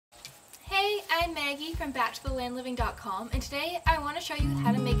I'm Maggie from backtothelandliving.com, and today I want to show you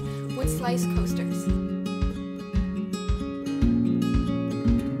how to make wood slice coasters.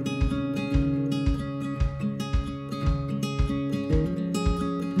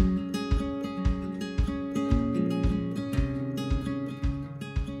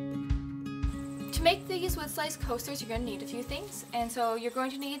 To make these wood slice coasters, you're going to need a few things, and so you're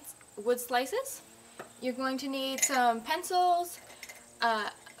going to need wood slices, you're going to need some pencils,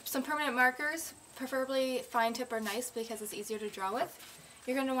 some permanent markers, preferably fine tip or nice because it's easier to draw with.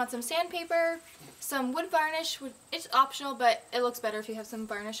 You're going to want some sandpaper, some wood varnish, it's optional but it looks better if you have some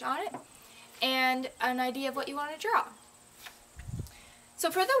varnish on it, and an idea of what you want to draw. So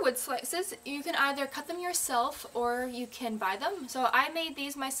for the wood slices, you can either cut them yourself or you can buy them. So I made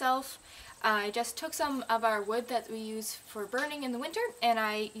these myself. I just took some of our wood that we use for burning in the winter and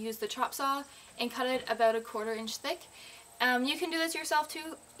I used the chop saw and cut it about 1/4 inch thick. You can do this yourself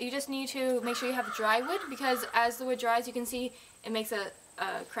too. You just need to make sure you have dry wood because as the wood dries you can see it makes a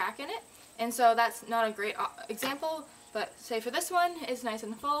crack in it. And so that's not a great example, but say for this one it's nice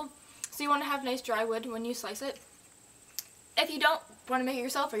and full. So you want to have nice dry wood when you slice it. If you don't want to make it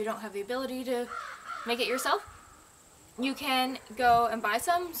yourself or you don't have the ability to make it yourself, you can go and buy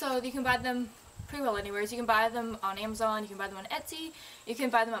some. So you can buy them pretty well anywhere. You can buy them on Amazon, you can buy them on Etsy, you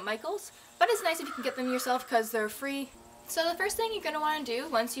can buy them at Michael's. But it's nice if you can get them yourself because they're free. So the first thing you're going to want to do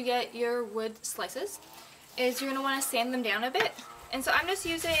once you get your wood slices is you're going to want to sand them down a bit. And so I'm just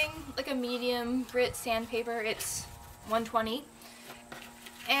using like a medium grit sandpaper, it's 120.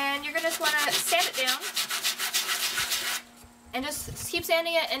 And you're going to just want to sand it down and just keep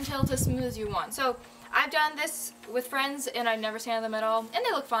sanding it until it's as smooth as you want. So I've done this with friends and I've never sanded them at all and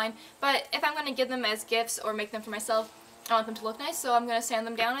they look fine, but if I'm going to give them as gifts or make them for myself, I want them to look nice, so I'm going to sand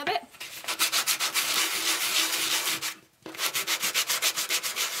them down a bit.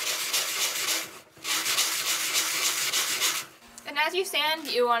 And as you sand,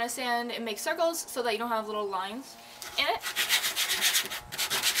 you want to sand and make circles so that you don't have little lines in it.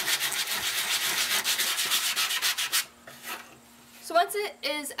 So once it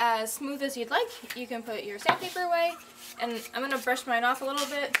is as smooth as you'd like, you can put your sandpaper away, and I'm going to brush mine off a little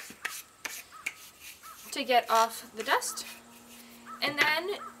bit to get off the dust. And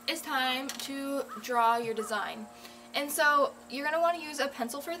then it's time to draw your design. And so you're going to want to use a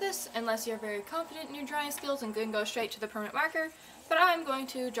pencil for this unless you're very confident in your drawing skills and can go straight to the permanent marker, but I'm going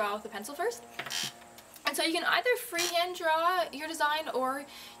to draw with the pencil first. And so you can either freehand draw your design or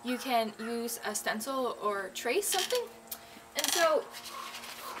you can use a stencil or trace something. And so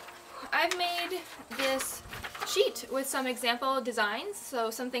I've made this sheet with some example designs, so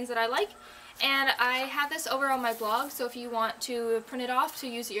some things that I like, and I have this over on my blog, so if you want to print it off to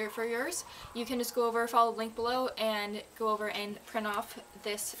use it for yours, you can just go over, follow the link below, and go over and print off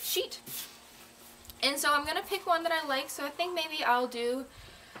this sheet. And so I'm going to pick one that I like, so I think maybe I'll do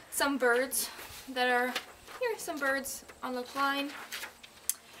some birds that are, here, some birds on the line.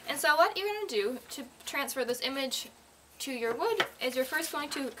 And so what you're going to do to transfer this image to your wood is you're first going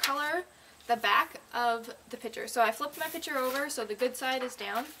to color the back of the picture. So I flipped my picture over so the good side is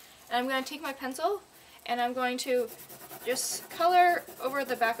down, and I'm going to take my pencil and I'm going to just color over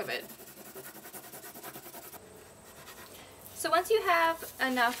the back of it. So once you have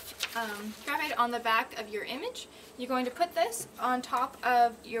enough graphite on the back of your image, you're going to put this on top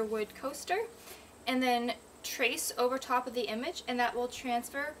of your wood coaster and then trace over top of the image, and that will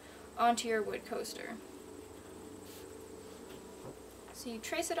transfer onto your wood coaster. So you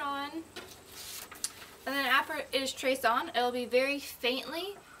trace it on, and then after it is traced on, it'll be very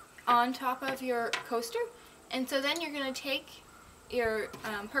faintly on top of your coaster. And so then you're going to take your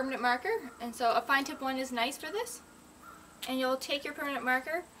permanent marker, and so a fine tip one is nice for this, and you'll take your permanent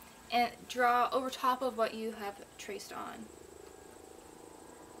marker and draw over top of what you have traced on.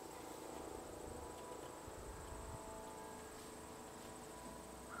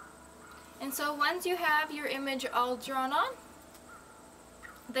 And so once you have your image all drawn on,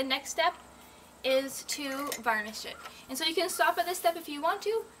 the next step is to varnish it. And so you can stop at this step if you want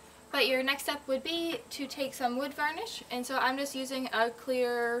to, but your next step would be to take some wood varnish. And so I'm just using a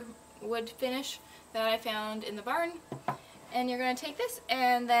clear wood finish that I found in the barn. And you're going to take this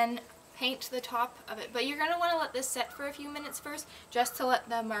and then paint the top of it. But you're going to want to let this set for a few minutes first, just to let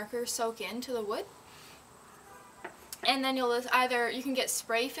the marker soak into the wood. And then you'll either, you can get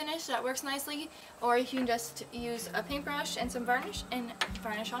spray finish, that works nicely, or you can just use a paintbrush and some varnish and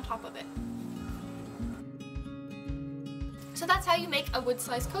varnish on top of it. So that's how you make a wood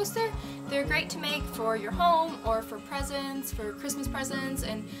slice coaster. They're great to make for your home or for presents, for Christmas presents,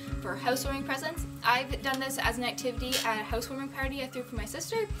 and for housewarming presents. I've done this as an activity at a housewarming party I threw for my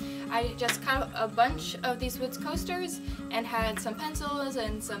sister. I just cut up a bunch of these wood coasters and had some pencils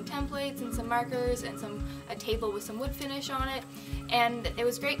and some templates and some markers and a table with some wood finish on it. And it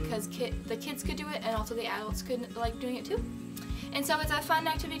was great because the kids could do it and also the adults could like doing it too. And so it's a fun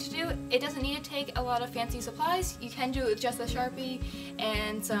activity to do. It doesn't need to take a lot of fancy supplies. You can do it with just a Sharpie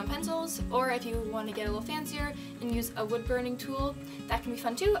and some pencils, or if you want to get a little fancier and use a wood burning tool, that can be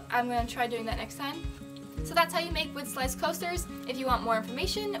fun too. I'm going to try doing that next time. So that's how you make wood slice coasters. If you want more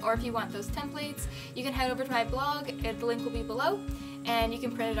information or if you want those templates, you can head over to my blog. The link will be below and you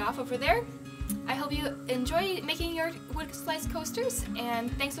can print it off over there. I hope you enjoy making your wood slice coasters, and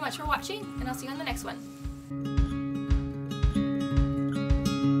thanks so much for watching, and I'll see you on the next one.